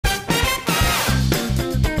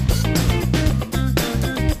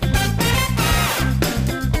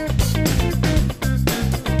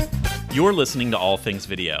You're listening to All Things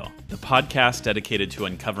Video, the podcast dedicated to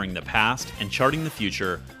uncovering the past and charting the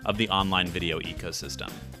future of the online video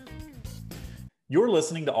ecosystem. You're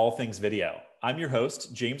listening to All Things Video. I'm your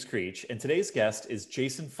host, James Creech, and today's guest is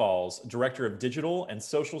Jason Falls, Director of Digital and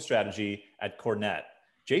Social Strategy at Cornett.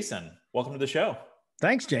 Jason, welcome to the show.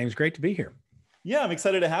 Thanks, James. Great to be here. Yeah, I'm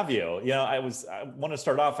excited to have you. I want to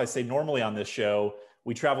start off, I say normally on this show,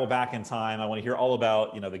 we travel back in time. I want to hear all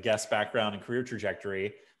about, the guest background and career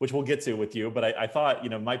trajectory, which we'll get to with you. But I thought,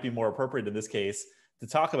 it might be more appropriate in this case to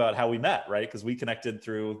talk about how we met, right? Because we connected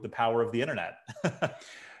through the power of the internet.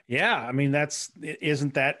 Yeah, I mean,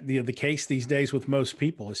 isn't that the case these days with most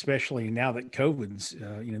people, especially now that COVID's,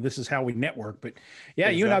 this is how we network. But yeah,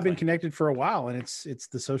 exactly. You and I have been connected for a while, and it's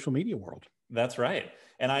the social media world. That's right.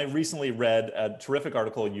 And I recently read a terrific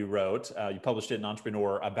article you wrote. You published it in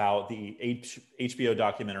Entrepreneur about the HBO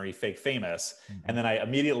documentary Fake Famous. Mm-hmm. And then I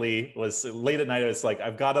immediately was late at night. I was like,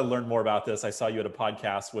 I've got to learn more about this. I saw you at a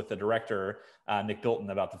podcast with the director, Nick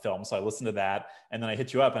Bilton, about the film. So I listened to that. And then I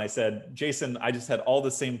hit you up and I said, Jason, I just had all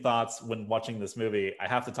the same thoughts when watching this movie. I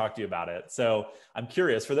have to talk to you about it. So I'm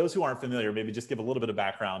curious, for those who aren't familiar, maybe just give a little bit of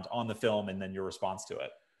background on the film and then your response to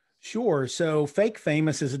it. Sure. So Fake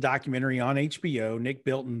Famous is a documentary on HBO. Nick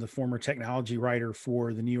Bilton, the former technology writer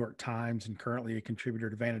for the New York Times and currently a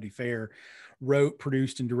contributor to Vanity Fair, wrote,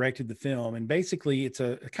 produced, and directed the film. And basically it's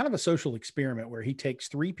a kind of a social experiment where he takes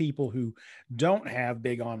three people who don't have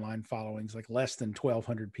big online followings, like less than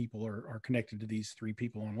 1,200 people are connected to these three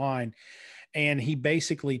people online. And he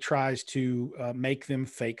basically tries to make them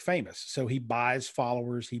fake famous. So he buys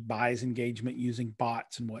followers, he buys engagement using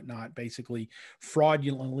bots and whatnot, basically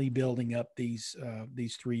fraudulently building up these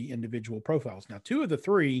three individual profiles. Now, two of the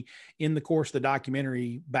three in the course of the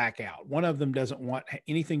documentary back out. One of them doesn't want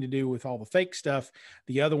anything to do with all the fake stuff.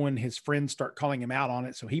 The other one, his friends start calling him out on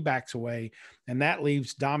it, so he backs away. And that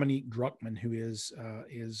leaves Dominique Druckmann, who is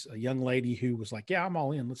a young lady who was like, yeah, I'm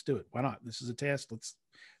all in. Let's do it. Why not? This is a test. Let's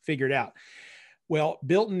figure it out. Well,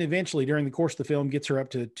 Bilton eventually, during the course of the film, gets her up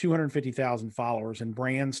to 250,000 followers, and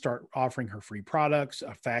brands start offering her free products.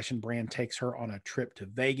 A fashion brand takes her on a trip to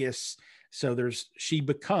Vegas. So she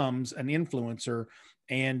becomes an influencer,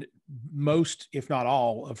 and most, if not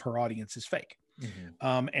all, of her audience is fake.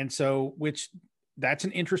 Mm-hmm. And so, that's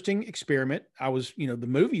an interesting experiment. The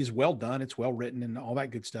movie is well done. It's well written and all that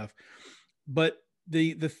good stuff. But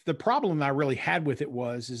the problem I really had with it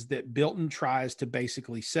is that Bilton tries to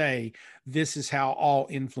basically say, this is how all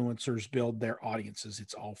influencers build their audiences.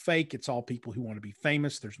 It's all fake. It's all people who want to be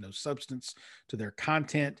famous. There's no substance to their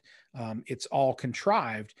content. It's all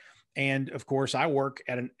contrived. And of course, I work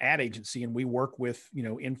at an ad agency, and we work with,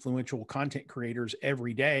 influential content creators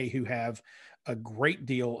every day who have a great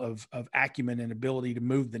deal of acumen and ability to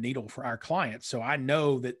move the needle for our clients. So I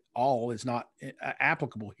know that all is not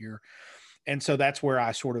applicable here. And so that's where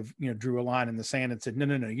I sort of, drew a line in the sand and said,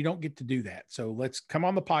 no, you don't get to do that. So let's come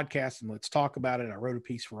on the podcast and let's talk about it. I wrote a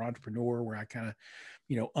piece for Entrepreneur where I kind of,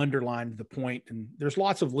 underlined the point. And there's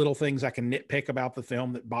lots of little things I can nitpick about the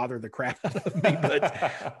film that bother the crap out of me.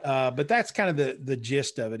 But that's kind of the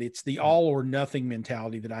gist of it. It's the all or nothing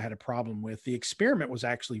mentality that I had a problem with. The experiment was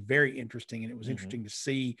actually very interesting. And it was interesting to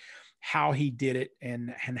see how he did it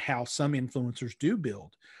and how some influencers do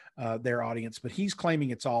build their audience, but he's claiming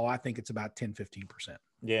it's all. I think it's about 10-15%.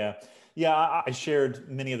 Yeah. I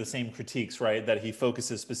shared many of the same critiques, right? That he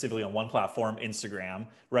focuses specifically on one platform, Instagram,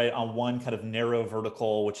 right? On one kind of narrow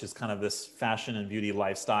vertical, which is kind of this fashion and beauty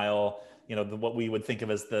lifestyle, what we would think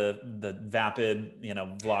of as the vapid,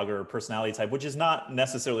 vlogger personality type, which is not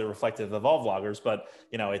necessarily reflective of all vloggers, but,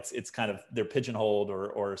 it's kind of, they're pigeonholed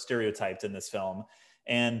or stereotyped in this film.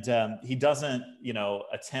 And he doesn't,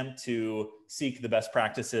 attempt to seek the best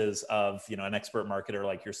practices of, an expert marketer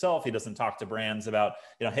like yourself. He doesn't talk to brands about,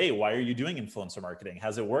 hey, why are you doing influencer marketing?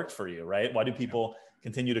 Has it worked for you, right? Why do people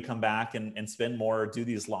continue to come back and spend more, do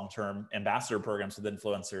these long-term ambassador programs with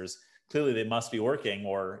influencers? Clearly they must be working,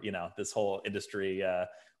 or, this whole industry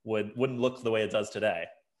wouldn't look the way it does today.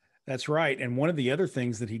 That's right. And one of the other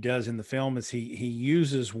things that he does in the film is he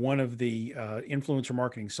uses one of the influencer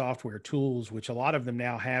marketing software tools, which a lot of them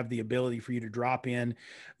now have the ability for you to drop in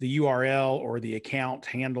the URL or the account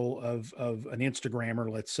handle of an Instagrammer,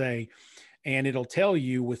 let's say, and it'll tell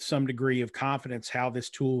you with some degree of confidence how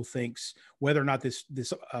this tool thinks whether or not this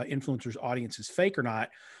influencer's audience is fake or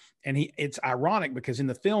not. And it's ironic because in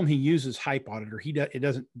the film, he uses Hype Auditor. It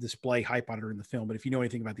doesn't display Hype Auditor in the film, but if you know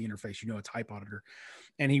anything about the interface, it's Hype Auditor.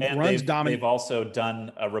 And he And runs they've also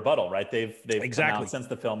done a rebuttal, right? They've come out Exactly. since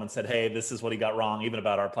the film and said, "Hey, this is what he got wrong, even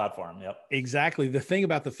about our platform." Yep. Exactly. The thing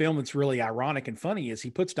about the film that's really ironic and funny is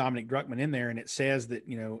he puts Dominic Druckmann in there, and it says that,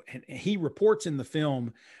 and he reports in the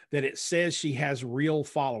film that it says she has real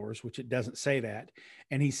followers, which it doesn't say that.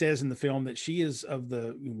 And he says in the film that she is of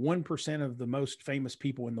the 1% of the most famous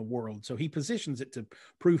people in the world. So he positions it to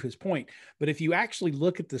prove his point. But if you actually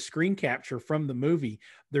look at the screen capture from the movie,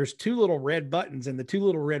 there's two little red buttons, and the two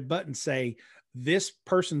little red buttons say, this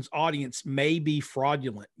person's audience may be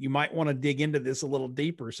fraudulent. You might want to dig into this a little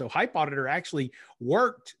deeper. So Hype Auditor actually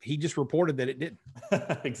worked. He just reported that it didn't.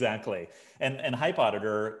 Exactly. And Hype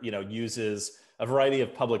Auditor, uses a variety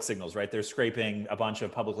of public signals, right? They're scraping a bunch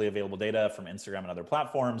of publicly available data from Instagram and other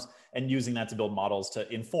platforms and using that to build models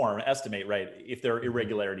to inform, estimate, right? If there are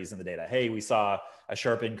irregularities in the data. Hey, we saw a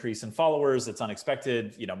sharp increase in followers. It's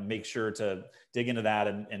unexpected. Make sure to dig into that,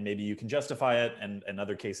 and maybe you can justify it. And in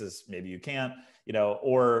other cases, maybe you can't,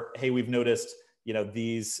 or, hey, we've noticed,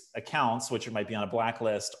 these accounts, which might be on a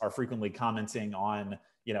blacklist, are frequently commenting on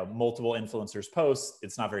multiple influencers posts.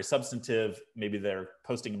 It's not very substantive. Maybe they're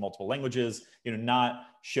posting in multiple languages, not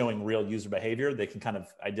showing real user behavior. They can kind of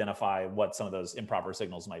identify what some of those improper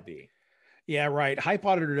signals might be. Yeah, right. Hype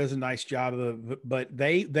Auditor does a nice job but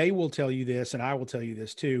they will tell you this, and I will tell you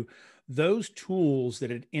this too. Those tools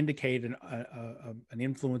that indicate an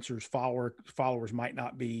influencer's followers might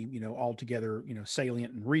not be, altogether,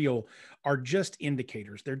 salient and real, are just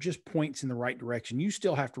indicators. They're just points in the right direction. You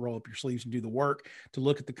still have to roll up your sleeves and do the work to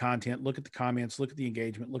look at the content, look at the comments, look at the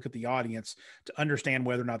engagement, look at the audience to understand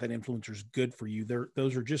whether or not that influencer is good for you.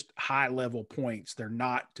 Those are just high level points. They're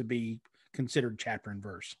not to be considered chapter and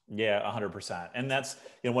verse. Yeah, 100%. And that's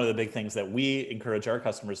one of the big things that we encourage our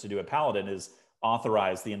customers to do at Paladin is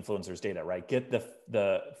authorize the influencer's data, right? Get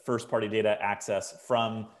the first party data access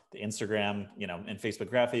from the Instagram, and Facebook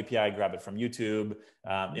Graph API, grab it from YouTube,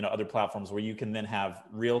 other platforms where you can then have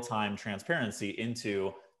real-time transparency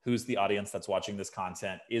into who's the audience that's watching this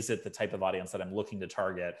content. Is it the type of audience that I'm looking to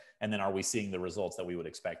target? And then are we seeing the results that we would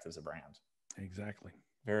expect as a brand? Exactly.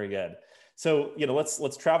 Very good. So,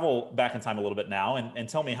 let's travel back in time a little bit now and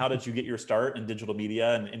tell me, how did you get your start in digital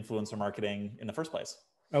media and influencer marketing in the first place?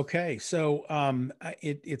 Okay, so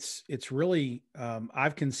it's really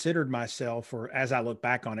I've considered myself, or as I look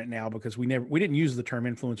back on it now, because we didn't use the term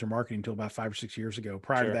influencer marketing until about 5 or 6 years ago.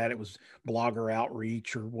 Prior to that, it was blogger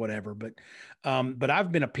outreach or whatever. But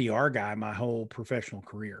I've been a PR guy my whole professional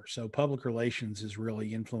career. So public relations is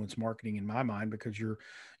really influence marketing in my mind, because you're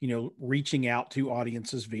reaching out to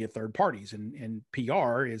audiences via third parties, and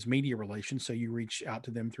PR is media relations. So you reach out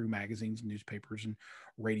to them through magazines, newspapers, and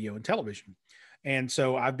radio and television. And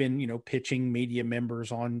so I've been, pitching media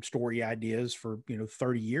members on story ideas for,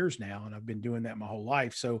 30 years now. And I've been doing that my whole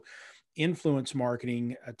life. So influence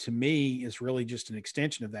marketing to me is really just an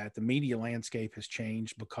extension of that. The media landscape has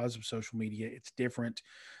changed because of social media. It's different.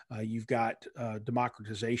 You've got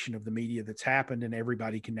democratization of the media that's happened, and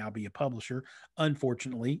everybody can now be a publisher.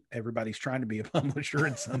 Unfortunately, everybody's trying to be a publisher,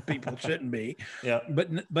 and some people shouldn't be. Yeah.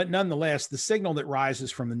 But nonetheless, the signal that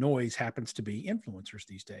rises from the noise happens to be influencers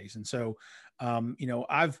these days. And so,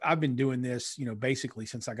 I've been doing this, basically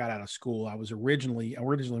since I got out of school. I originally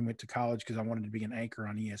went to college because I wanted to be an anchor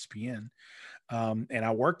on ESPN. And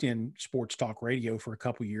I worked in sports talk radio for a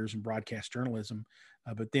couple of years in broadcast journalism,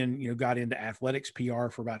 but then, got into athletics PR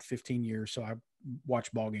for about 15 years. So I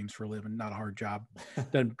watch ball games for a living. Not a hard job.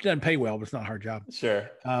 Doesn't pay well, but it's not a hard job. Sure.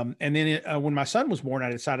 And then when my son was born, I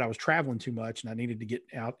decided I was traveling too much and I needed to get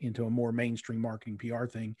out into a more mainstream marketing PR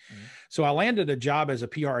thing. Mm-hmm. So I landed a job as a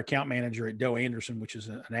PR account manager at Doe Anderson, which is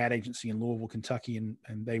an ad agency in Louisville, Kentucky. And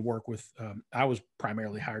they work with, I was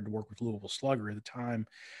primarily hired to work with Louisville Slugger at the time,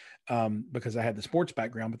 because I had the sports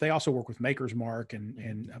background, but they also work with Maker's Mark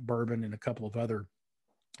and Bourbon and a couple of other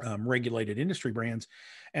regulated industry brands.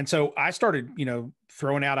 And so I started,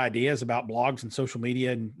 throwing out ideas about blogs and social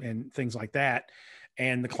media and things like that.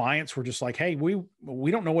 And the clients were just like, hey, we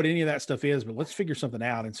don't know what any of that stuff is, but let's figure something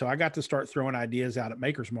out. And so I got to start throwing ideas out at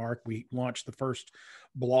Maker's Mark. We launched the first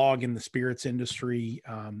blog in the spirits industry.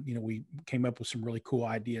 We came up with some really cool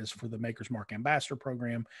ideas for the Maker's Mark Ambassador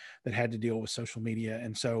program that had to deal with social media.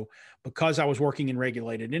 And so because I was working in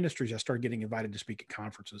regulated industries, I started getting invited to speak at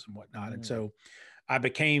conferences and whatnot. Mm-hmm. And so I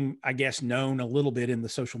became, I guess, known a little bit in the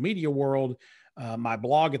social media world. My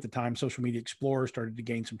blog at the time, Social Media Explorer, started to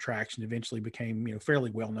gain some traction, eventually became, fairly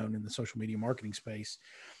well known in the social media marketing space.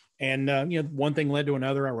 And, one thing led to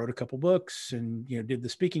another. I wrote a couple books and, did the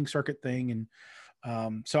speaking circuit thing.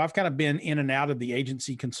 And so I've kind of been in and out of the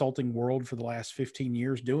agency consulting world for the last 15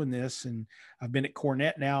 years doing this. And I've been at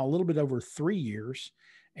Cornett now a little bit over 3 years.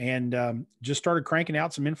 and just started cranking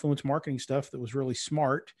out some influence marketing stuff that was really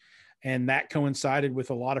smart. And that coincided with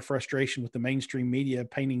a lot of frustration with the mainstream media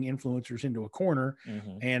painting influencers into a corner.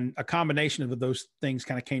 And a combination of those things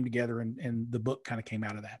kind of came together, and the book kind of came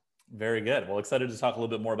out of that. Very good. Well, excited to talk a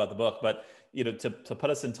little bit more about the book, but to put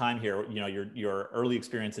us in time here, your early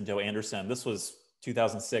experience in Joe Anderson, this was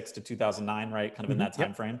 2006 to 2009, right? Kind of in that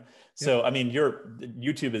time frame. So, I mean, your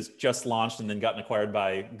YouTube is just launched and then gotten acquired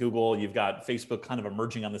by Google. You've got Facebook kind of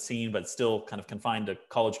emerging on the scene, but still kind of confined to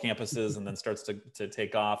college campuses, and then starts to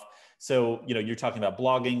take off. So, you're talking about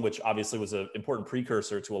blogging, which obviously was an important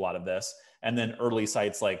precursor to a lot of this. And then early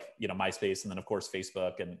sites like, MySpace, and then of course,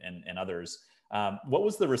 Facebook and others. What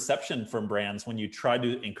was the reception from brands when you tried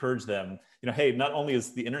to encourage them? Hey, not only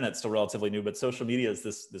is the internet still relatively new, but social media is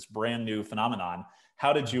this brand new phenomenon.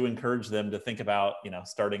 How did you encourage them to think about,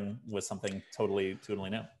 starting with something totally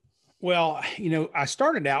new? Well, I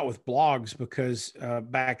started out with blogs because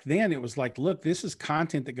back then it was like, look, this is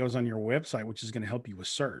content that goes on your website, which is going to help you with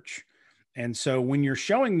search. And so when you're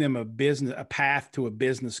showing them a path to a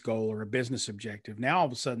business goal or a business objective, now all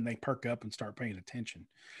of a sudden they perk up and start paying attention.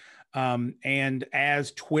 And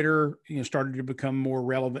as Twitter, started to become more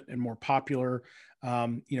relevant and more popular,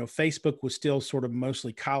 Facebook was still sort of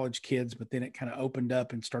mostly college kids, but then it kind of opened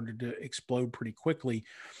up and started to explode pretty quickly.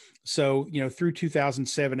 So, through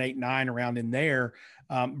 2007, 8, 9, around in there,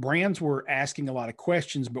 brands were asking a lot of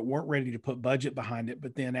questions, but weren't ready to put budget behind it.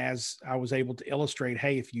 But then as I was able to illustrate,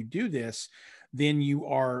 hey, if you do this, then you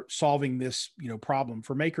are solving this, problem.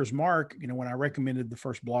 For Maker's Mark, when I recommended the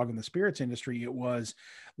first blog in the spirits industry, it was,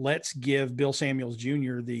 let's give Bill Samuels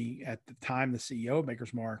Jr., at the time, the CEO of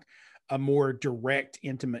Maker's Mark, a more direct,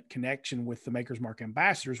 intimate connection with the Maker's Mark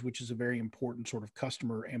ambassadors, which is a very important sort of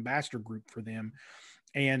customer ambassador group for them.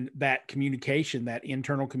 And that communication, that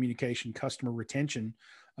internal communication, customer retention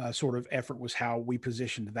sort of effort was how we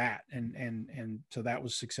positioned that. And so that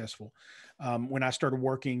was successful. When I started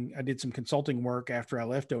working, I did some consulting work after I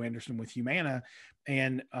left O. Anderson with Humana.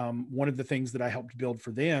 And one of the things that I helped build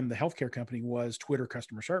for them, the healthcare company, was Twitter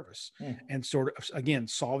customer service. And sort of, again,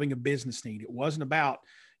 solving a business need. It wasn't about,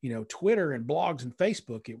 Twitter and blogs and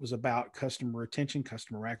Facebook. It was about customer retention,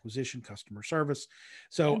 customer acquisition, customer service.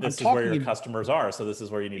 So this is where your customers are. So this is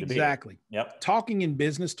where you need to be. Exactly. Yep. Talking in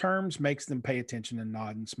business terms makes them pay attention and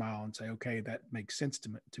nod and smile and say, okay, that makes sense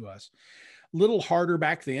to us. Little harder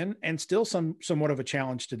back then, and still somewhat of a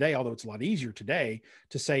challenge today, although it's a lot easier today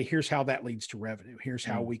to say, here's how that leads to revenue. Here's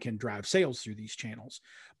how we can drive sales through these channels.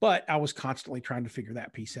 But I was constantly trying to figure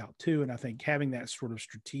that piece out too. And I think having that sort of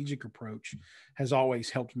strategic approach has always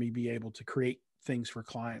helped me be able to create things for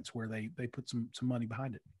clients where they put some money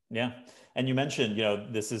behind it. Yeah. And you mentioned,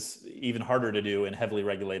 this is even harder to do in heavily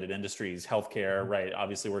regulated industries, healthcare, right?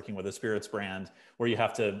 Obviously working with a spirits brand where you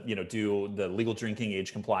have to, do the legal drinking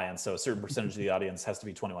age compliance. So a certain percentage of the audience has to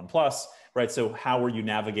be 21 plus, right? So how were you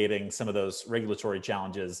navigating some of those regulatory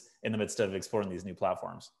challenges in the midst of exploring these new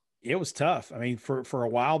platforms? It was tough. I mean, for a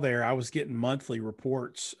while there, I was getting monthly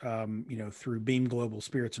reports, through Beam Global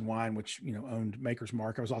Spirits and Wine, which, owned Maker's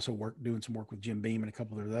Mark. I was also doing some work with Jim Beam and a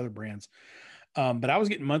couple of the other brands. But I was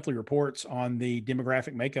getting monthly reports on the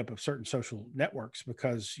demographic makeup of certain social networks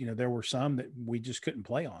because, there were some that we just couldn't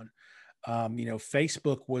play on.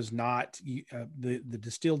 Facebook was not the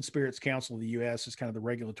Distilled Spirits Council of the U.S. is kind of the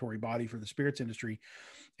regulatory body for the spirits industry.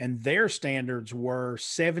 And their standards were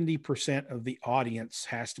 70% of the audience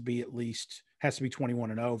has to be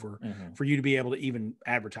 21 and over for you to be able to even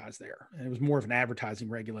advertise there. And it was more of an advertising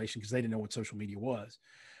regulation because they didn't know what social media was.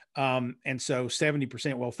 And so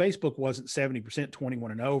 70%, well, Facebook wasn't 70%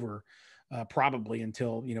 21 and over, probably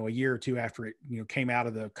until, a year or two after it, came out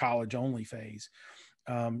of the college only phase.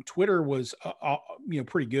 Twitter was,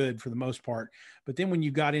 pretty good for the most part. But then when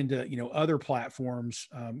you got into, other platforms,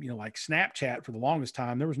 like Snapchat, for the longest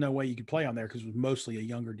time, there was no way you could play on there because it was mostly a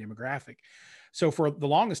younger demographic. So for the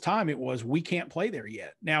longest time, it was, we can't play there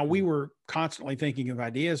yet. Now we were constantly thinking of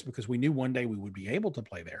ideas because we knew one day we would be able to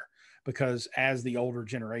play there, because as the older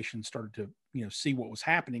generation started to, see what was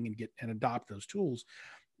happening and adopt those tools,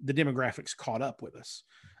 the demographics caught up with us.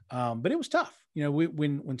 But it was tough.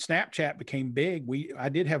 When Snapchat became big, I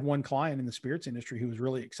did have one client in the spirits industry who was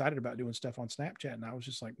really excited about doing stuff on Snapchat. And I was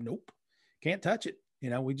just like, nope, can't touch it.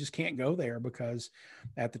 We just can't go there because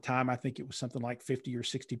at the time, I think it was something like 50 or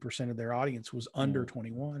 60% of their audience was under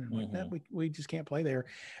 21. And like that, we just can't play there.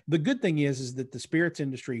 The good thing is that the spirits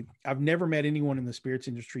industry, I've never met anyone in the spirits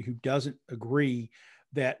industry who doesn't agree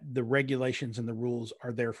that the regulations and the rules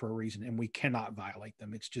are there for a reason and we cannot violate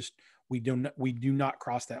them. It's just, we do not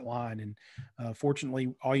cross that line. And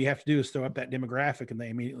fortunately, all you have to do is throw up that demographic and they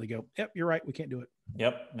immediately go, yep, you're right, we can't do it.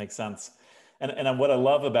 Yep, makes sense. And what I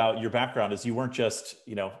love about your background is you weren't just,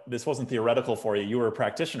 this wasn't theoretical for you. You were a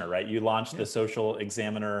practitioner, right? You launched the Social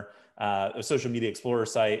Examiner, a social media explorer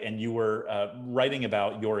site, and you were writing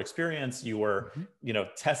about your experience. You were,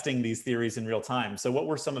 testing these theories in real time. So what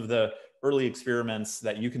were some of the early experiments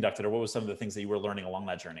that you conducted, or what was some of the things that you were learning along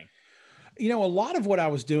that journey? A lot of what I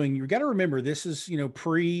was doing, you got to remember, this is,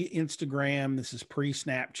 pre-Instagram, this is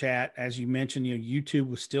pre-Snapchat. As you mentioned, YouTube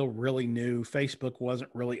was still really new. Facebook wasn't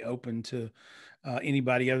really open to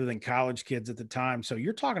anybody other than college kids at the time. So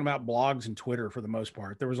you're talking about blogs and Twitter for the most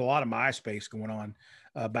part. There was a lot of MySpace going on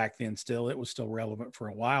back then still. It was still relevant for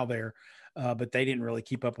a while there, but they didn't really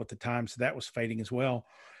keep up with the time. So that was fading as well.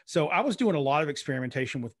 So I was doing a lot of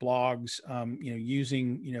experimentation with blogs,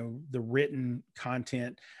 using, the written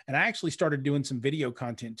content. And I actually started doing some video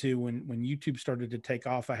content too. When YouTube started to take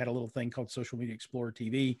off, I had a little thing called Social Media Explorer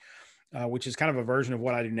TV, which is kind of a version of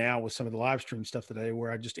what I do now with some of the live stream stuff today,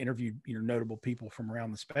 where I just interviewed, notable people from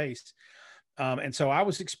around the space. And so I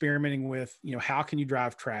was experimenting with, how can you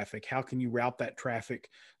drive traffic? How can you route that traffic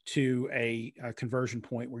to a conversion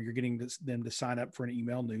point where you're getting them to sign up for an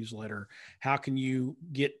email newsletter? How can you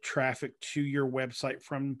get traffic to your website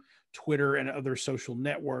from Twitter and other social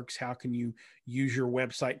networks? How can you use your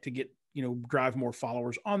website to get, drive more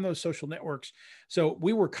followers on those social networks? So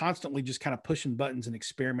we were constantly just kind of pushing buttons and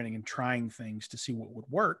experimenting and trying things to see what would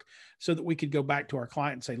work, so that we could go back to our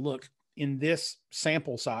client and say, look, in this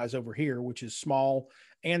sample size over here, which is small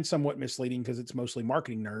and somewhat misleading because it's mostly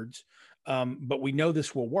marketing nerds, but we know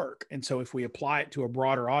this will work. And so if we apply it to a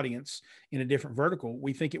broader audience in a different vertical,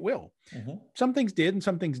 we think it will. Mm-hmm. Some things did and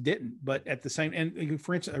some things didn't. But at the same, and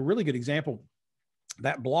for instance, a really good example,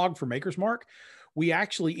 that blog for Maker's Mark, we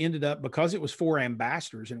actually ended up, because it was for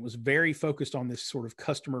ambassadors and it was very focused on this sort of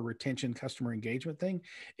customer retention, customer engagement thing,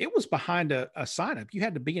 it was behind a sign up. You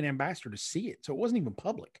had to be an ambassador to see it. So it wasn't even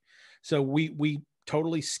public. So we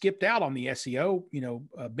totally skipped out on the SEO,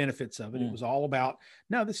 benefits of it. It was all about,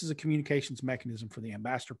 no, this is a communications mechanism for the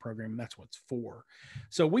ambassador program, and that's what it's for.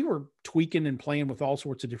 So we were tweaking and playing with all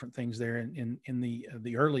sorts of different things there in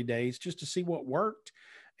the early days, just to see what worked.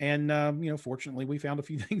 And, fortunately, we found a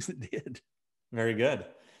few things that did. Very good.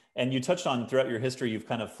 And you touched on, throughout your history, you've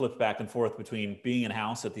kind of flipped back and forth between being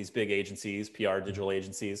in-house at these big agencies, PR, digital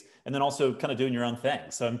agencies, and then also kind of doing your own thing.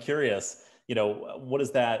 So I'm curious, what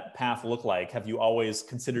does that path look like? Have you always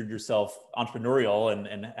considered yourself entrepreneurial,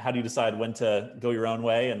 and how do you decide when to go your own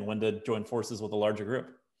way and when to join forces with a larger group?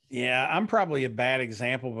 Yeah, I'm probably a bad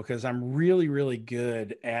example because I'm really, really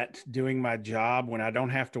good at doing my job when I don't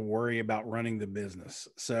have to worry about running the business.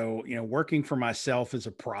 So, working for myself is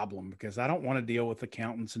a problem because I don't want to deal with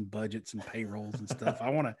accountants and budgets and payrolls and stuff. I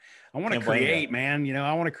want to create, man.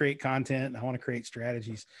 I want to create content and I want to create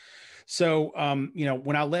strategies. So,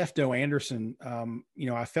 when I left Doe Anderson,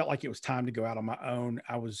 I felt like it was time to go out on my own.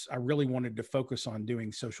 I really wanted to focus on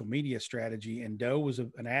doing social media strategy, and Doe was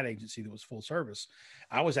an ad agency that was full service.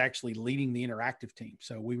 I was actually leading the interactive team.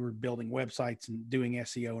 So we were building websites and doing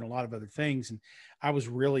SEO and a lot of other things. And I was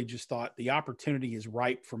really just thought the opportunity is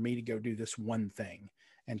ripe for me to go do this one thing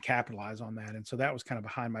and capitalize on that. And so that was kind of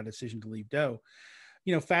behind my decision to leave Doe.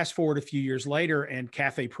 Fast forward a few years later, and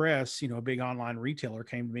Cafe Press, a big online retailer,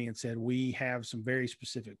 came to me and said, we have some very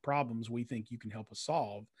specific problems we think you can help us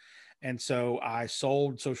solve. And so I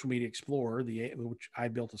sold Social Media Explorer, which I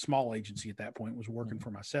built a small agency at that point, was working for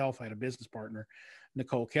myself. I had a business partner,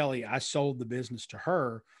 Nicole Kelly. I sold the business to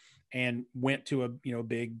her and went to a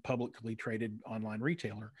big publicly traded online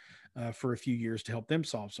retailer for a few years to help them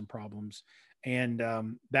solve some problems. And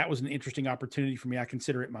that was an interesting opportunity for me. I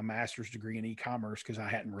consider it my master's degree in e-commerce because I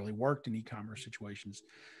hadn't really worked in e-commerce situations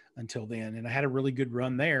until then. And I had a really good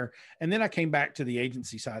run there. And then I came back to the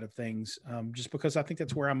agency side of things just because I think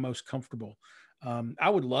that's where I'm most comfortable. I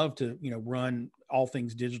would love to, run all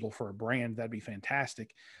things digital for a brand. That'd be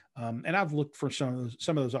fantastic. And I've looked for some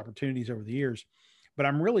of those opportunities over the years, but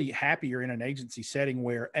I'm really happier in an agency setting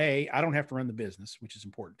where I don't have to run the business, which is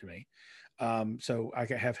important to me. So I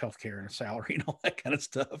can have healthcare and a salary and all that kind of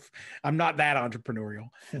stuff. I'm not that entrepreneurial.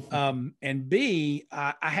 And B,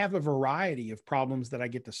 I have a variety of problems that I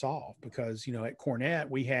get to solve because, at Cornett,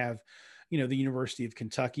 we have, the University of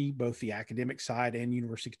Kentucky, both the academic side and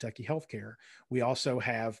University of Kentucky healthcare. We also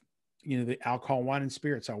have, the alcohol, wine, and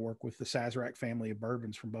spirits. I work with the Sazerac family of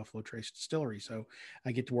bourbons from Buffalo Trace Distillery. So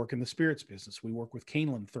I get to work in the spirits business. We work with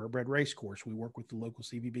Keeneland Thoroughbred Racecourse. We work with the local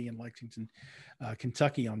CVB in Lexington,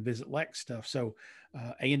 Kentucky on Visit Lex stuff. So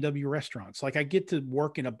A&W restaurants. Like I get to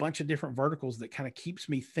work in a bunch of different verticals that kind of keeps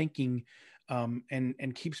me thinking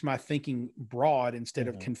and keeps my thinking broad instead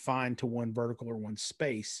of Mhm. confined to one vertical or one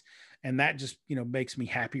space. And that just, makes me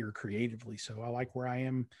happier creatively. So I like where I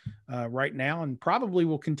am right now, and probably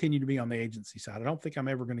will continue to be on the agency side. I don't think I'm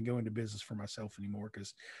ever going to go into business for myself anymore.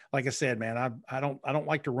 Cause like I said, man, I don't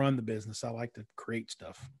like to run the business. I like to create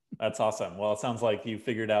stuff. That's awesome. Well, it sounds like you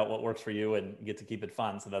figured out what works for you and you get to keep it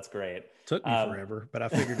fun. So that's great. Took me Um, forever, but I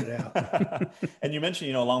figured it out. and you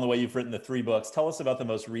mentioned, along the way you've written the 3 books. Tell us about the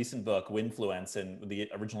most recent book, Winfluence, and the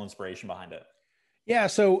original inspiration behind it. Yeah.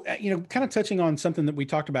 So, kind of touching on something that we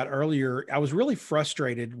talked about earlier, I was really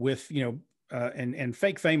frustrated with, and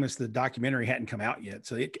Fake Famous, the documentary hadn't come out yet.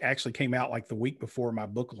 So it actually came out like the week before my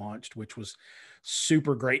book launched, which was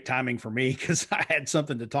super great timing for me because I had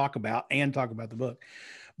something to talk about and talk about the book.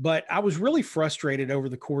 But I was really frustrated over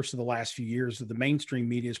the course of the last few years of the mainstream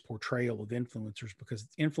media's portrayal of influencers, because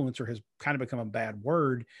influencer has kind of become a bad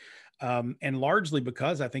word. And largely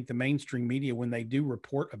because I think the mainstream media, when they do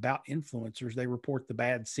report about influencers, they report the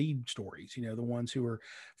bad seed stories, the ones who are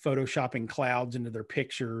photoshopping clouds into their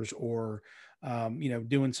pictures, or,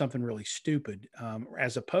 doing something really stupid,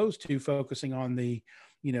 as opposed to focusing on the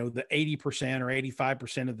 80% or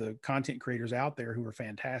 85% of the content creators out there who are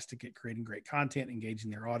fantastic at creating great content, engaging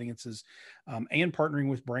their audiences, and partnering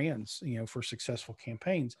with brands, for successful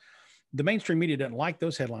campaigns. The mainstream media doesn't like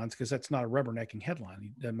those headlines because that's not a rubbernecking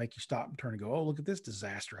headline. It doesn't make you stop and turn and go, oh, look at this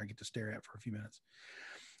disaster I get to stare at for a few minutes.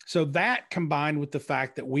 So that, combined with the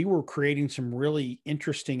fact that we were creating some really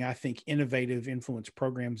interesting, I think, innovative influence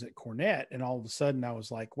programs at Cornett. And all of a sudden I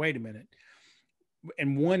was like, wait a minute.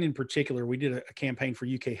 And one in particular, we did a campaign for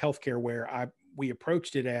UK healthcare where we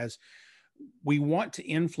approached it as, we want to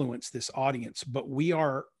influence this audience, but we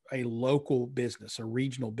are a local business, a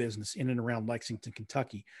regional business in and around Lexington,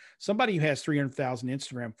 Kentucky. Somebody who has 300,000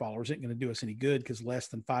 Instagram followers isn't going to do us any good because less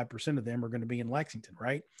than 5% of them are going to be in Lexington,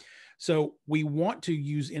 right? So we want to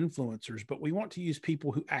use influencers, but we want to use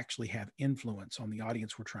people who actually have influence on the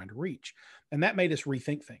audience we're trying to reach. And that made us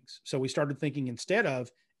rethink things. So we started thinking, instead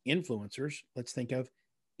of influencers, let's think of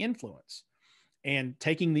influence. And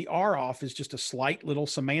taking the R off is just a slight little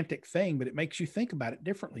semantic thing, but it makes you think about it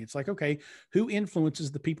differently. It's like, okay, who influences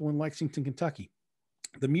the people in Lexington, Kentucky?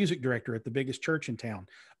 The music director at the biggest church in town,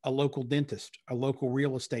 a local dentist, a local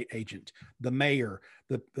real estate agent, the mayor,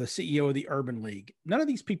 the CEO of the Urban League. None of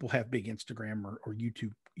these people have big Instagram or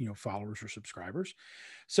YouTube, followers or subscribers.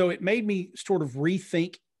 So it made me sort of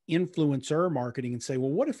rethink influencer marketing and say, well,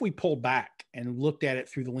 what if we pull back and looked at it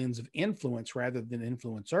through the lens of influence rather than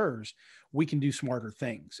influencers? We can do smarter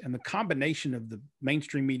things. And the combination of the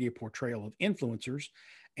mainstream media portrayal of influencers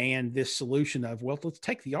and this solution of, well, let's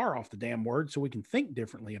take the R off the damn word so we can think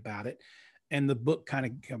differently about it. And the book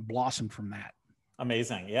kind of blossomed from that.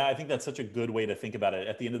 Amazing. Yeah, I think that's such a good way to think about it.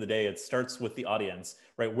 At the end of the day, it starts with the audience,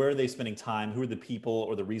 right? Where are they spending time? Who are the people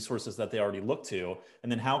or the resources that they already look to?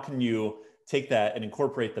 And then how can you take that and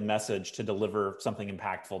incorporate the message to deliver something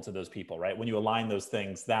impactful to those people, right? When you align those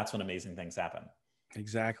things, that's when amazing things happen.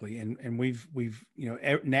 Exactly. And we've,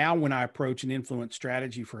 now when I approach an influence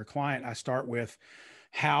strategy for a client, I start with,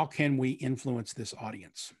 how can we influence this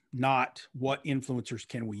audience? Not what influencers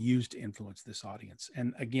can we use to influence this audience?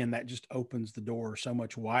 And again, that just opens the door so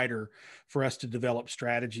much wider for us to develop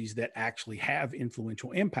strategies that actually have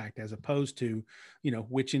influential impact, as opposed to,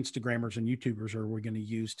 which Instagrammers and YouTubers are we going to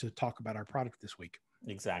use to talk about our product this week?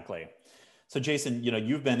 Exactly. So Jason,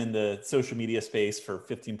 you've been in the social media space for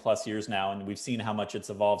 15 plus years now, and we've seen how much it's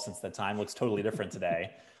evolved since that time. It looks totally different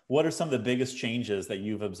today. What are some of the biggest changes that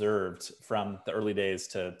you've observed from the early days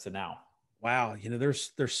to now? Wow,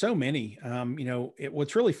 there's so many.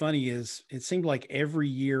 What's really funny is it seemed like every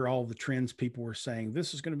year all the trends people were saying,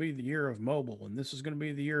 this is going to be the year of mobile and this is going to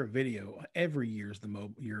be the year of video. Every year is the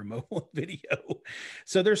year of mobile and video.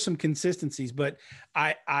 So there's some consistencies, but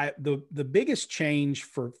the biggest change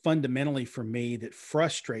fundamentally for me that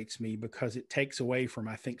frustrates me because it takes away from,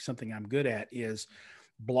 I think, something I'm good at, is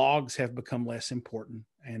blogs have become less important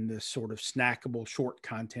and this sort of snackable short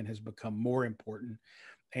content has become more important.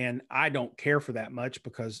 And I don't care for that much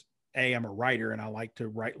because I'm a writer and I like to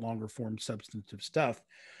write longer form substantive stuff,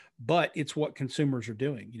 but it's what consumers are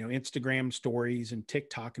doing. Instagram stories and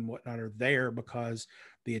TikTok and whatnot are there because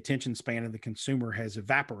the attention span of the consumer has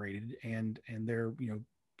evaporated and they're,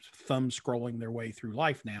 thumb scrolling their way through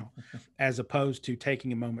life now, as opposed to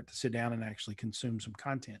taking a moment to sit down and actually consume some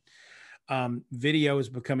content. Video is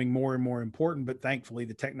becoming more and more important, but thankfully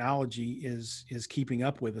the technology is keeping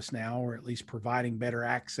up with us now, or at least providing better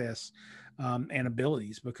access and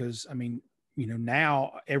abilities. Because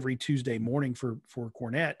now every Tuesday morning for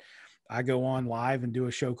Cornett, I go on live and do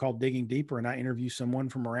a show called Digging Deeper, and I interview someone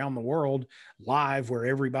from around the world live, where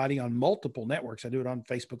everybody on multiple networks, I do it on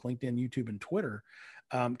Facebook, LinkedIn, YouTube, and Twitter,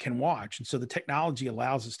 can watch. And so the technology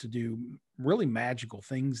allows us to do really magical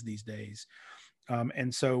things these days.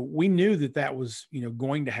 And so we knew that that was,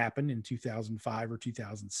 going to happen in 2005 or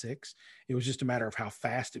 2006. It was just a matter of how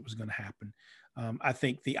fast it was going to happen. I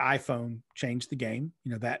think the iPhone changed the game.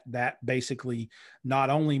 That basically not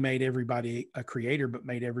only made everybody a creator, but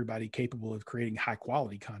made everybody capable of creating high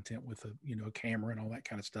quality content with a camera and all that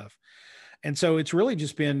kind of stuff. And so it's really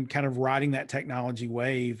just been kind of riding that technology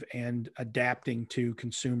wave and adapting to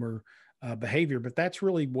consumer behavior. But that's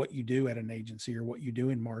really what you do at an agency, or what you do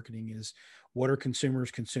in marketing, is what are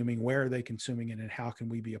consumers consuming, where are they consuming it, and how can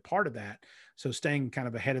we be a part of that? So staying kind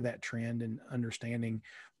of ahead of that trend and understanding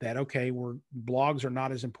that, okay, blogs are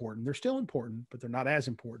not as important. They're still important, but they're not as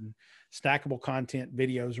important. Stackable content,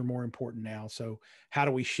 videos are more important now. So how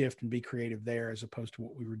do we shift and be creative there, as opposed to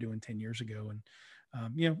what we were doing 10 years ago?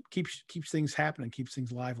 And keeps things happening, keeps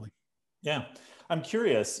things lively. Yeah. I'm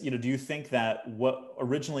curious, do you think that what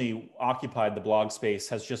originally occupied the blog space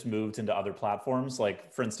has just moved into other platforms?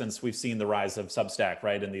 Like, for instance, we've seen the rise of Substack,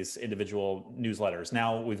 right? And these individual newsletters.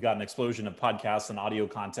 Now we've got an explosion of podcasts and audio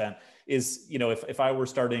content. If I were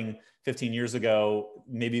starting 15 years ago,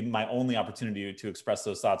 maybe my only opportunity to express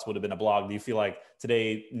those thoughts would have been a blog. Do you feel like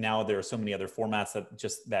today, now there are so many other formats that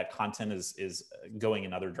just that content is going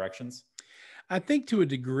in other directions? I think to a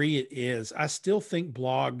degree it is. I still think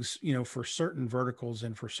blogs, for certain verticals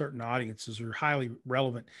and for certain audiences, are highly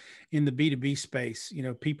relevant. In the B2B space,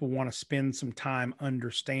 people want to spend some time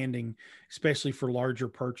understanding, especially for larger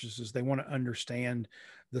purchases. They want to understand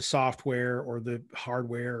the software or the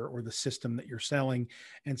hardware or the system that you're selling.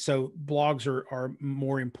 And so blogs are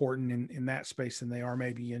more important in that space than they are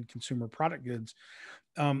maybe in consumer product goods.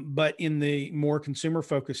 But in the more consumer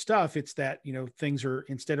focused stuff, it's that, things are,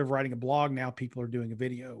 instead of writing a blog, now people are doing a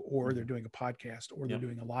video, or they're doing a podcast, or they're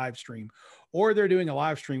doing a live stream, or they're doing a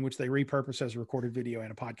live stream, which they repurpose as a recorded video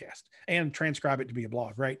and a podcast and transcribe it to be a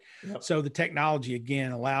blog. Right. Yep. So the technology,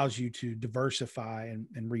 again, allows you to diversify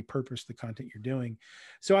and repurpose the content you're doing.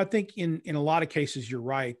 So I think in a lot of cases, you're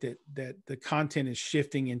right that the content is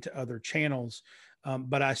shifting into other channels.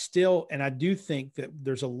 But I do think that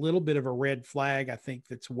there's a little bit of a red flag, I think,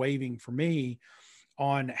 that's waving for me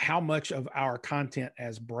on how much of our content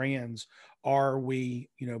as brands are we,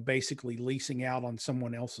 basically leasing out on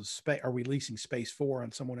someone else's space? Are we leasing space for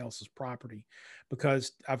on someone else's property?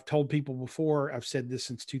 Because I've told people before, I've said this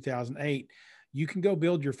since 2008, you can go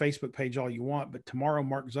build your Facebook page all you want, but tomorrow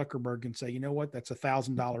Mark Zuckerberg can say, you know what, that's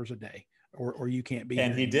 $1,000 a day. Or you can't be.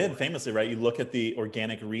 And he did famously, right? You look at the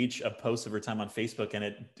organic reach of posts over time on Facebook, and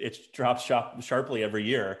it drops sharply every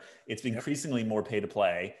year. It's increasingly more pay to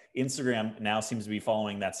play. Instagram now seems to be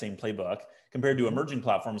following that same playbook, compared to emerging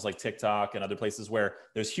platforms like TikTok and other places where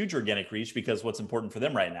there's huge organic reach, because what's important for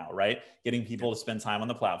them right now, right? Getting people to spend time on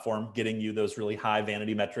the platform, getting you those really high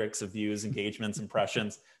vanity metrics of views, engagements,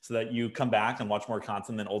 impressions, so that you come back and watch more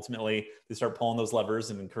content. Then ultimately they start pulling those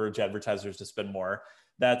levers and encourage advertisers to spend more.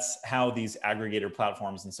 That's how these aggregator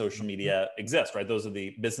platforms and social media exist, right? Those are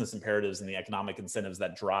the business imperatives and the economic incentives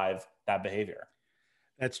that drive that behavior.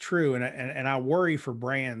 That's true. And I worry for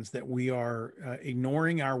brands that we are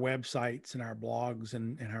ignoring our websites and our blogs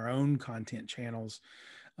and our own content channels,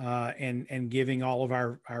 and giving all of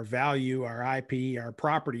our value, our IP, our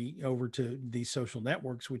property over to these social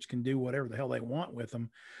networks, which can do whatever the hell they want with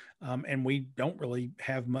them. And we don't really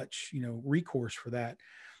have much, recourse for that.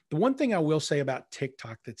 The one thing I will say about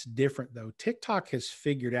TikTok that's different, though, TikTok has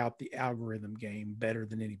figured out the algorithm game better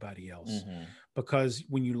than anybody else, because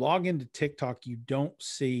when you log into TikTok, you don't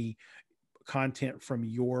see content from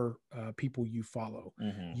your people you follow.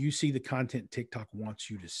 You see the content TikTok wants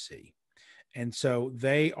you to see. And so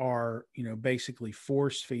they are, basically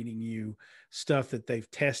force feeding you stuff that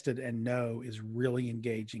they've tested and know is really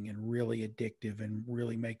engaging and really addictive and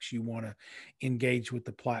really makes you want to engage with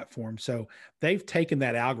the platform. So they've taken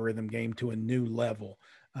that algorithm game to a new level.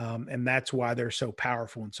 And that's why they're so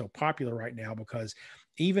powerful and so popular right now, because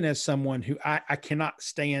even as someone who I cannot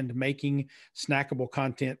stand making snackable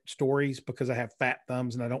content stories because I have fat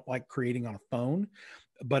thumbs and I don't like creating on a phone,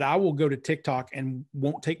 but I will go to TikTok and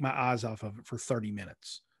won't take my eyes off of it for 30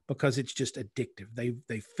 minutes because it's just addictive.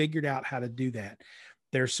 They've figured out how to do that.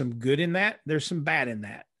 There's some good in that. There's some bad in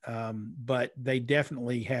that. But they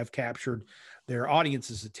definitely have captured their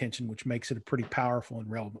audience's attention, which makes it a pretty powerful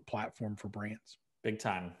and relevant platform for brands. Big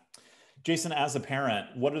time. Jason, as a parent,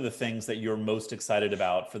 what are the things that you're most excited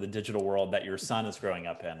about for the digital world that your son is growing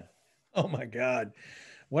up in? Oh my God.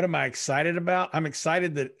 What am I excited about? I'm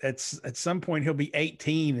excited that at some point he'll be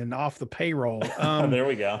 18 and off the payroll. There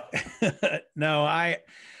we go. No,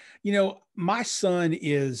 my son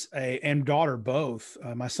is and daughter both.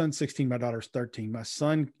 My son's 16, my daughter's 13. My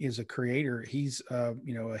son is a creator. He's, a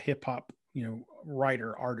hip hop,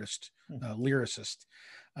 writer, artist, lyricist.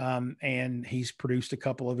 And he's produced a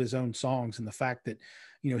couple of his own songs. And the fact that,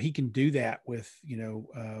 he can do that with,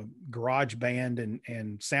 Garage Band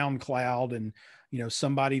and SoundCloud and,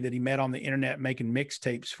 somebody that he met on the internet making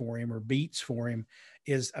mixtapes for him or beats for him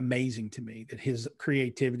is amazing to me, that his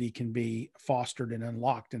creativity can be fostered and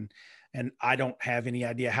unlocked. And I don't have any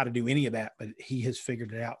idea how to do any of that, but he has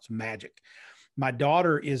figured it out. It's magic. My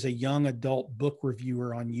daughter is a young adult book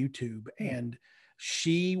reviewer on YouTube, and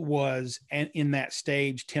she was in that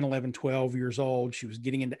stage, 10, 11, 12 years old. She was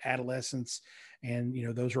getting into adolescence. And,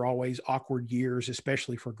 those are always awkward years,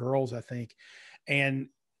 especially for girls, I think. And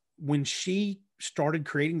when she started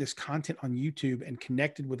creating this content on YouTube and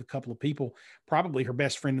connected with a couple of people, probably her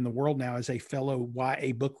best friend in the world now is a fellow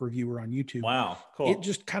YA book reviewer on YouTube. Wow, cool. It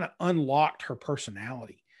just kind of unlocked her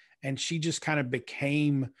personality. And she just kind of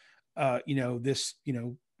became, this,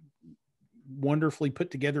 wonderfully put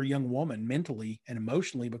together young woman mentally and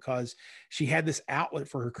emotionally, because she had this outlet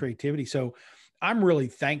for her creativity. So I'm really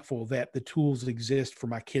thankful that the tools exist for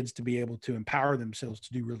my kids to be able to empower themselves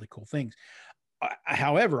to do really cool things.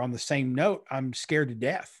 However, on the same note, I'm scared to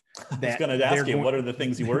death. I was going to ask you, what are the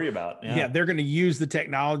things you worry about? Yeah, they're going to use the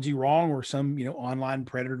technology wrong, or some, online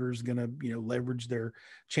predator is going to, leverage their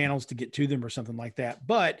channels to get to them or something like that.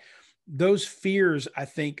 But those fears, I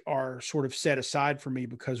think, are sort of set aside for me,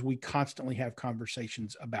 because we constantly have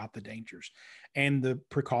conversations about the dangers and the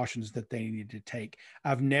precautions that they need to take.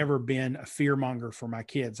 I've never been a fear monger for my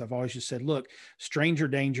kids. I've always just said, look, stranger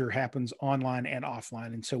danger happens online and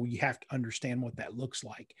offline. And so we have to understand what that looks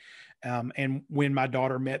like. And when my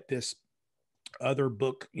daughter met this other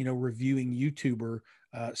book, reviewing YouTuber,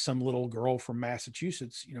 some little girl from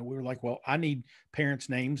Massachusetts, we were like, well, I need parents'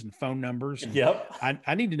 names and phone numbers. And yep.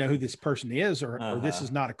 I need to know who this person is, or this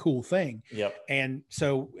is not a cool thing. Yep. And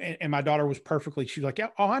so, and my daughter was perfectly, she's like, yeah,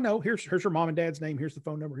 oh, I know. Here's her mom and dad's name. Here's the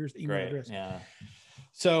phone number. Here's the email address. Yeah.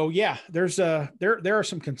 So yeah, there's there are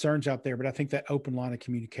some concerns out there, but I think that open line of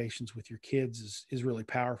communications with your kids is really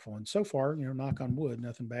powerful. And so far, knock on wood,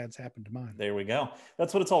 nothing bad's happened to mine. There we go.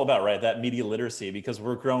 That's what it's all about, right? That media literacy, because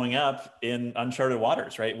we're growing up in uncharted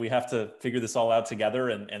waters, right? We have to figure this all out together,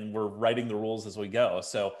 and we're writing the rules as we go.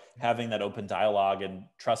 So having that open dialogue and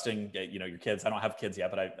trusting, your kids. I don't have kids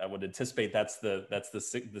yet, but I would anticipate that's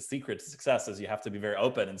the secret to success, is you have to be very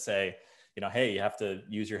open and say, hey, you have to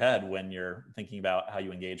use your head when you're thinking about how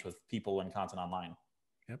you engage with people and content online.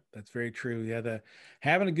 Yep, that's very true. Yeah,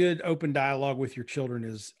 having a good open dialogue with your children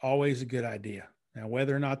is always a good idea. Now,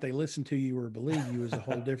 whether or not they listen to you or believe you is a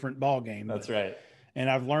whole different ballgame. That's right. And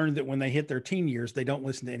I've learned that when they hit their teen years, they don't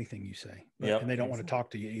listen to anything you say. Yep. And they don't want to talk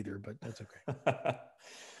to you either, but that's okay.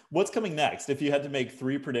 What's coming next? If you had to make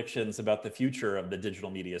 3 predictions about the future of the digital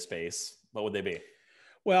media space, what would they be?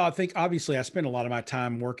 Well, I think obviously I spend a lot of my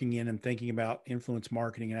time working in and thinking about influence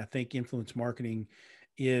marketing. And I think influence marketing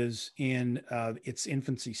is in its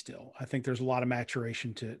infancy still. I think there's a lot of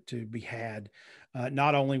maturation to be had,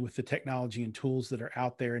 not only with the technology and tools that are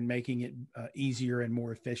out there and making it easier and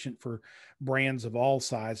more efficient for brands of all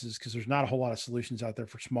sizes, because there's not a whole lot of solutions out there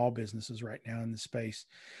for small businesses right now in the space.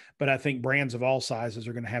 But I think brands of all sizes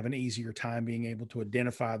are going to have an easier time being able to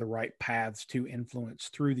identify the right paths to influence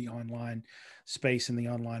through the online space in the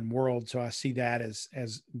online world. So I see that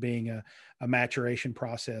as being a maturation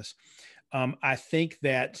process. I think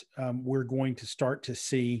that we're going to start to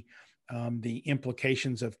see the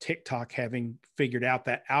implications of TikTok having figured out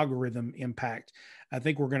that algorithm impact. I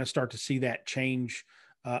think we're going to start to see that change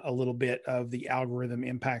a little bit of the algorithm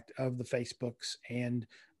impact of the Facebooks and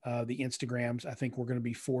the Instagrams. I think we're going to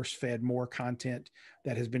be force-fed more content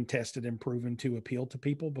that has been tested and proven to appeal to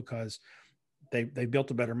people, because they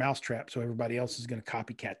built a better mousetrap. So everybody else is going to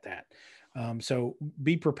copycat that. So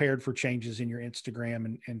be prepared for changes in your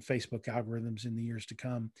Instagram and Facebook algorithms in the years to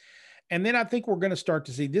come. And then I think we're going to start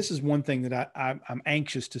to see, this is one thing that I'm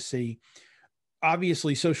anxious to see.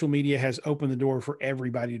 Obviously, social media has opened the door for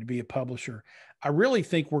everybody to be a publisher. I really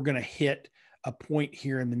think we're going to hit a point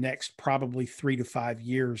here in the next probably 3 to 5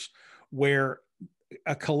 years where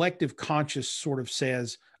a collective conscious sort of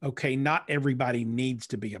says, okay, not everybody needs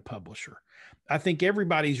to be a publisher. I think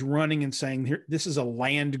everybody's running and saying, here, this is a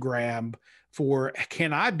land grab for,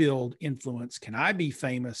 can I build influence? Can I be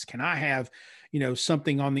famous? Can I have,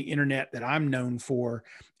 something on the internet that I'm known for?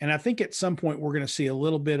 And I think at some point we're going to see a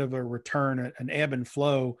little bit of a return, an ebb and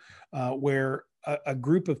flow, where a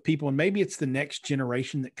group of people, and maybe it's the next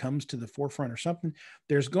generation that comes to the forefront or something,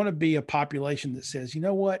 there's going to be a population that says, you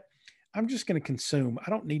know what, I'm just going to consume. I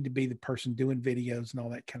don't need to be the person doing videos and all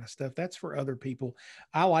that kind of stuff. That's for other people.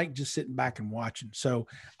 I like just sitting back and watching. So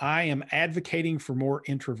I am advocating for more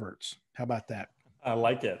introverts. How about that? I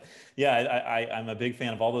like it. Yeah, I'm a big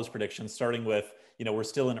fan of all those predictions, starting with, we're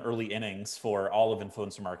still in early innings for all of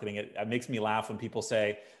influencer marketing. It makes me laugh when people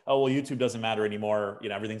say, oh, well, YouTube doesn't matter anymore.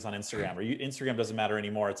 Everything's on Instagram, or Instagram doesn't matter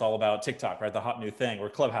anymore. It's all about TikTok, right? The hot new thing, or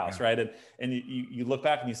Clubhouse, Yeah. right? And you look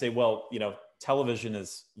back and you say, well, television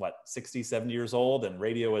is what, 60, 70 years old, and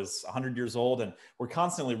radio is 100 years old. And we're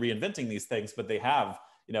constantly reinventing these things, but they have,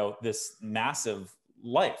 this massive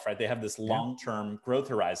life, right? They have this long-term growth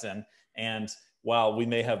horizon. And while we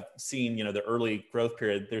may have seen, the early growth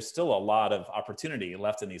period, there's still a lot of opportunity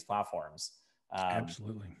left in these platforms.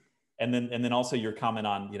 Absolutely. And then also your comment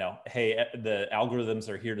on, hey, the algorithms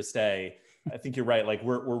are here to stay. I think you're right. Like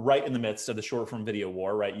we're right in the midst of the short form video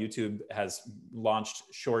war, right? YouTube has launched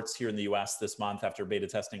shorts here in the US this month after beta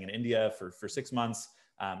testing in India for 6 months,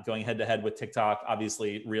 going head to head with TikTok.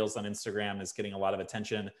 Obviously, Reels on Instagram is getting a lot of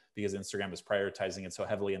attention because Instagram is prioritizing it so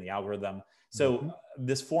heavily in the algorithm. So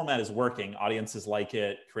this format is working. Audiences like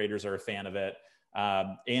it. Creators are a fan of it.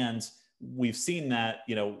 And we've seen that,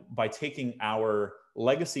 by taking our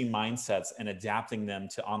legacy mindsets and adapting them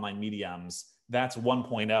to online mediums, that's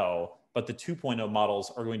 1.0. But the 2.0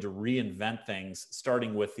 models are going to reinvent things,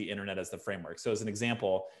 starting with the internet as the framework. So as an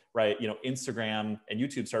example, right, Instagram and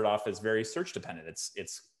YouTube started off as very search dependent.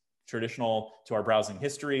 It's traditional to our browsing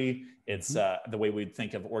history. It's the way we'd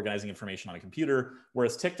think of organizing information on a computer.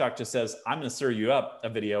 Whereas TikTok just says, I'm going to serve you up a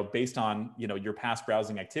video based on, your past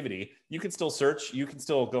browsing activity. You can still search, you can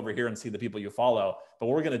still go over here and see the people you follow, but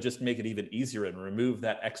we're going to just make it even easier and remove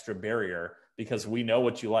that extra barrier because we know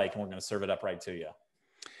what you like and we're going to serve it up right to you.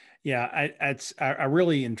 Yeah, I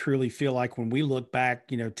really and truly feel like when we look back,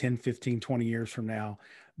 10, 15, 20 years from now,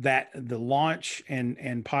 that the launch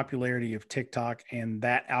and popularity of TikTok and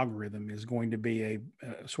that algorithm is going to be a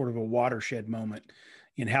sort of a watershed moment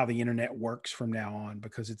in how the internet works from now on,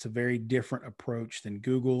 because it's a very different approach than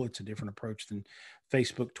Google. It's a different approach than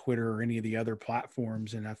Facebook, Twitter, or any of the other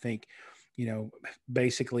platforms. And I think,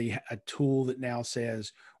 basically a tool that now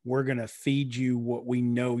says, we're going to feed you what we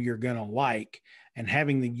know you're going to like, and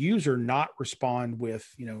having the user not respond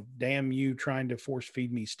with, damn you trying to force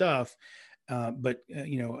feed me stuff. But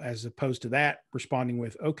as opposed to that, responding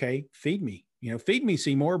with, okay, feed me,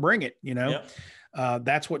 see more, bring it, Yep.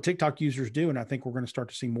 That's what TikTok users do. And I think we're going to start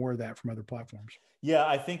to see more of that from other platforms. Yeah,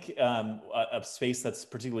 I think a space that's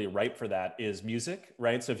particularly ripe for that is music,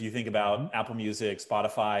 right? So if you think about Apple Music,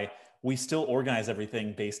 Spotify, we still organize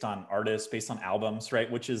everything based on artists, based on albums, right?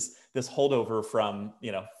 Which is this holdover from,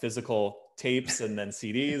 physical tapes and then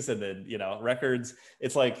CDs and then, records.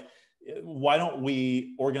 It's like, why don't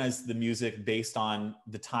we organize the music based on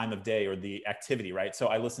the time of day or the activity, right? So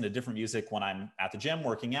I listen to different music when I'm at the gym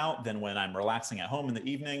working out than when I'm relaxing at home in the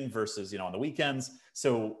evening versus, on the weekends.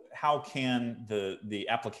 So how can the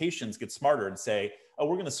applications get smarter and say, oh,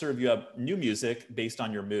 we're going to serve you up new music based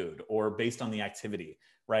on your mood or based on the activity,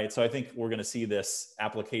 right? So I think we're going to see this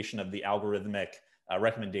application of the algorithmic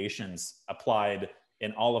recommendations applied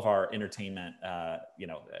in all of our entertainment,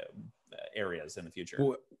 areas in the future.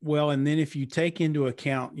 Well, and then if you take into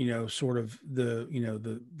account, sort of the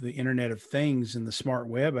Internet of Things and the smart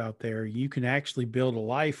web out there, you can actually build a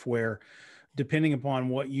life where, depending upon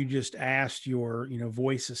what you just asked your,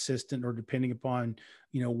 voice assistant, or depending upon,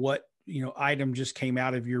 what, item just came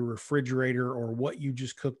out of your refrigerator, or what you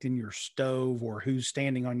just cooked in your stove, or who's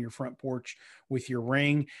standing on your front porch with your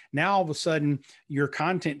ring. Now, all of a sudden, your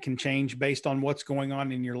content can change based on what's going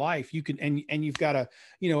on in your life. You can, and you've got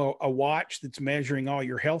a watch that's measuring all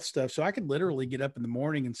your health stuff. So I could literally get up in the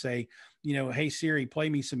morning and say, hey Siri, play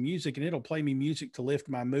me some music, and it'll play me music to lift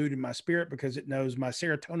my mood and my spirit, because it knows my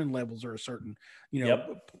serotonin levels are a certain,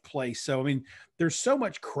 place. So, I mean, there's so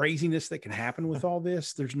much craziness that can happen with all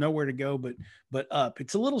this. There's nowhere to go but up.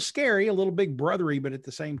 It's a little scary, a little big brothery, but at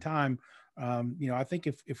the same time, I think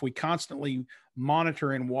if we constantly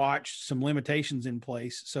monitor and watch some limitations in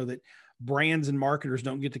place, so that brands and marketers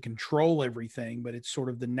don't get to control everything, but it's sort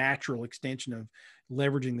of the natural extension of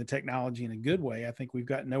leveraging the technology in a good way, I think we've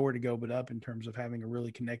got nowhere to go but up in terms of having a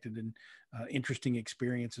really connected and interesting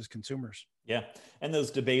experience as consumers. Yeah. And those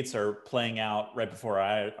debates are playing out right before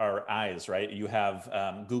our eyes, right? You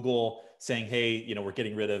have Google saying, hey, we're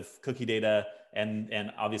getting rid of cookie data,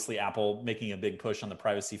 and obviously Apple making a big push on the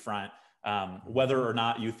privacy front. Whether or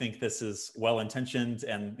not you think this is well-intentioned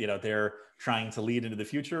and they're trying to lead into the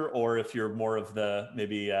future, or if you're more of the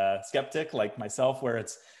maybe skeptic like myself, where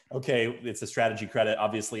it's Okay, it's a strategy credit.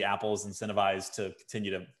 Obviously, Apple is incentivized to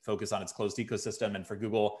continue to focus on its closed ecosystem. And for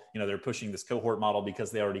Google, they're pushing this cohort model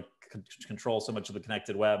because they already control so much of the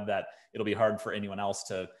connected web that it'll be hard for anyone else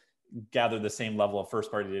to gather the same level of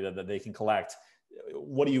first-party data that they can collect.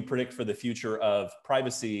 What do you predict for the future of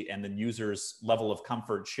privacy and the user's level of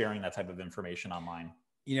comfort sharing that type of information online?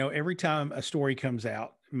 Every time a story comes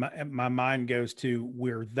out, my mind goes to,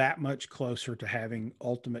 we're that much closer to having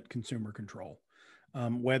ultimate consumer control.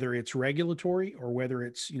 Whether it's regulatory or whether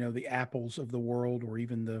it's, the Apples of the world, or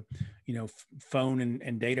even the, phone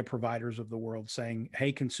and data providers of the world saying,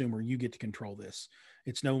 hey, consumer, you get to control this.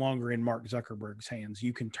 It's no longer in Mark Zuckerberg's hands.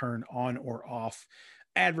 You can turn on or off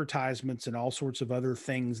advertisements and all sorts of other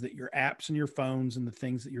things that your apps and your phones and the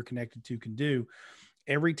things that you're connected to can do.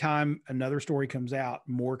 Every time another story comes out,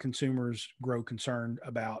 more consumers grow concerned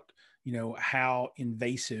about, how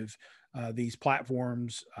invasive these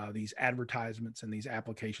platforms, these advertisements, and these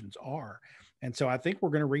applications are. And so I think we're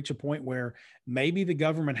going to reach a point where maybe the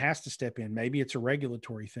government has to step in. Maybe it's a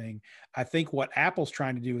regulatory thing. I think what Apple's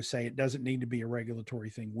trying to do is say it doesn't need to be a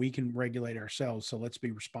regulatory thing. We can regulate ourselves. So let's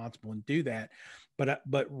be responsible and do that.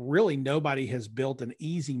 But really, nobody has built an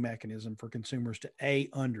easy mechanism for consumers to A,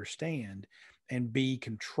 understand, and B,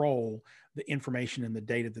 control the information and the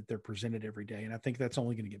data that they're presented every day. And I think that's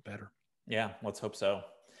only going to get better. Yeah, let's hope so.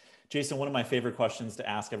 Jason, one of my favorite questions to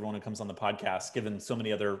ask everyone who comes on the podcast, given so many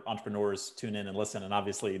other entrepreneurs tune in and listen, and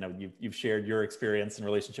obviously, you've shared your experience and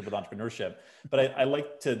relationship with entrepreneurship, but I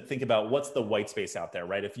like to think about what's the white space out there,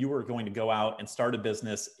 right? If you were going to go out and start a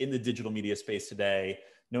business in the digital media space today,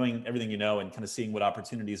 knowing everything you know and kind of seeing what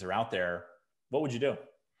opportunities are out there, what would you do?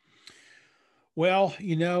 Well,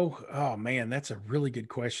 oh man, that's a really good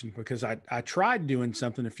question, because I tried doing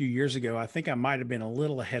something a few years ago. I think I might have been a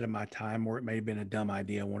little ahead of my time, or it may have been a dumb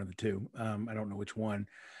idea, one of the two. I don't know which one,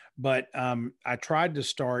 but I tried to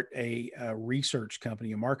start a research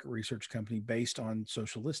company, a market research company based on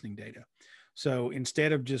social listening data. So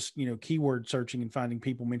instead of just, keyword searching and finding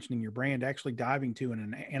people mentioning your brand, actually diving to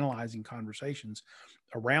and analyzing conversations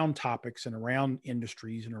around topics and around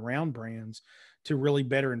industries and around brands to really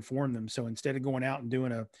better inform them. So instead of going out and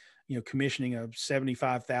doing commissioning a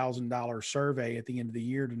 $75,000 survey at the end of the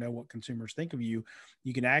year to know what consumers think of you,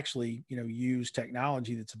 you can actually, use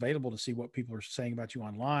technology that's available to see what people are saying about you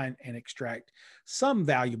online and extract some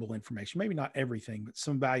valuable information, maybe not everything, but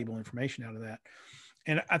some valuable information out of that.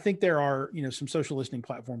 And I think there are, some social listening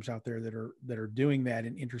platforms out there that are doing that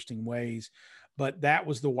in interesting ways. But that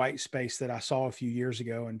was the white space that I saw a few years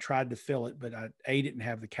ago and tried to fill it. But A, didn't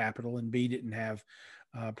have the capital, and B, didn't have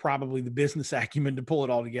probably the business acumen to pull it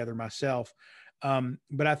all together myself.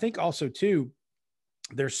 But I think also, too,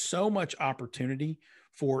 there's so much opportunity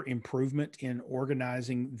for improvement in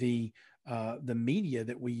organizing the media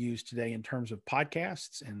that we use today in terms of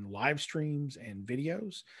podcasts and live streams and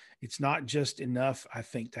videos. It's not just enough, I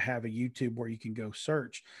think, to have a YouTube where you can go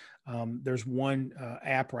search. There's one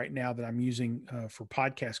app right now that I'm using for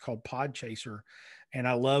podcasts called Podchaser. And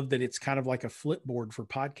I love that it's kind of like a flipboard for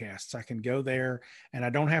podcasts. I can go there and I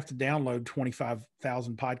don't have to download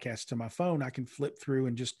 25,000 podcasts to my phone. I can flip through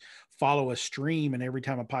and just follow a stream. And every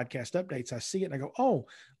time a podcast updates, I see it and I go, oh,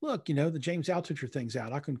 look, the James Altucher thing's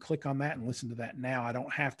out. I can click on that and listen to that now. I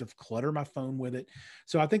don't have to clutter my phone with it.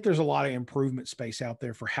 So I think there's a lot of improvement space out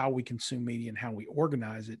there for how we consume media and how we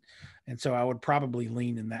organize it. And so I would probably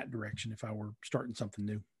lean in that direction if I were starting something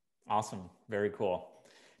new. Awesome. Very cool.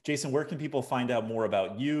 Jason, where can people find out more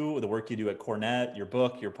about you, the work you do at Cornett, your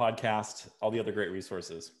book, your podcast, all the other great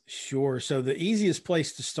resources? Sure. So the easiest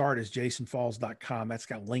place to start is jasonfalls.com. That's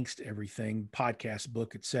got links to everything, podcast,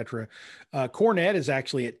 book, etc. Cornett is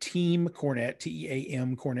actually at Team Cornett,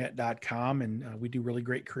 TEAM Cornett.com. And we do really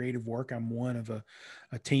great creative work. I'm one of a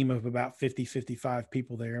team of about 50, 55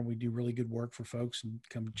 people there. And we do really good work for folks, and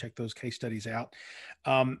come check those case studies out.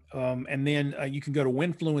 And then you can go to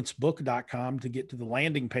winfluencebook.com to get to the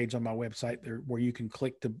landing page on my website there, where you can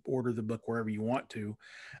click to order the book wherever you want to.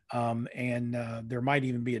 And there might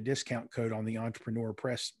even be a discount code on the Entrepreneur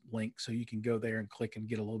Press link. So you can go there and click and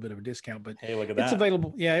get a little bit of a discount, but hey, look at that. It's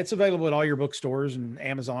available. Yeah. It's available at all your bookstores and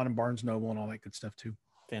Amazon and Barnes Noble and all that good stuff too.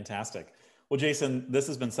 Fantastic. Well, Jason, this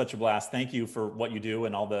has been such a blast. Thank you for what you do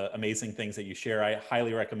and all the amazing things that you share. I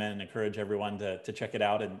highly recommend and encourage everyone to check it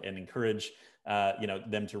out and encourage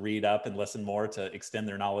them to read up and listen more to extend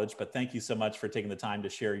their knowledge. But thank you so much for taking the time to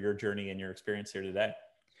share your journey and your experience here today.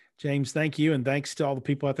 James, thank you. And thanks to all the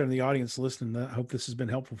people out there in the audience listening. I hope this has been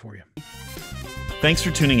helpful for you. Thanks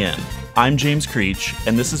for tuning in. I'm James Creech,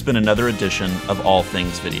 and this has been another edition of All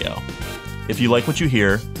Things Video. If you like what you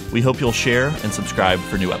hear, we hope you'll share and subscribe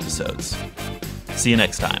for new episodes. See you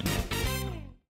next time.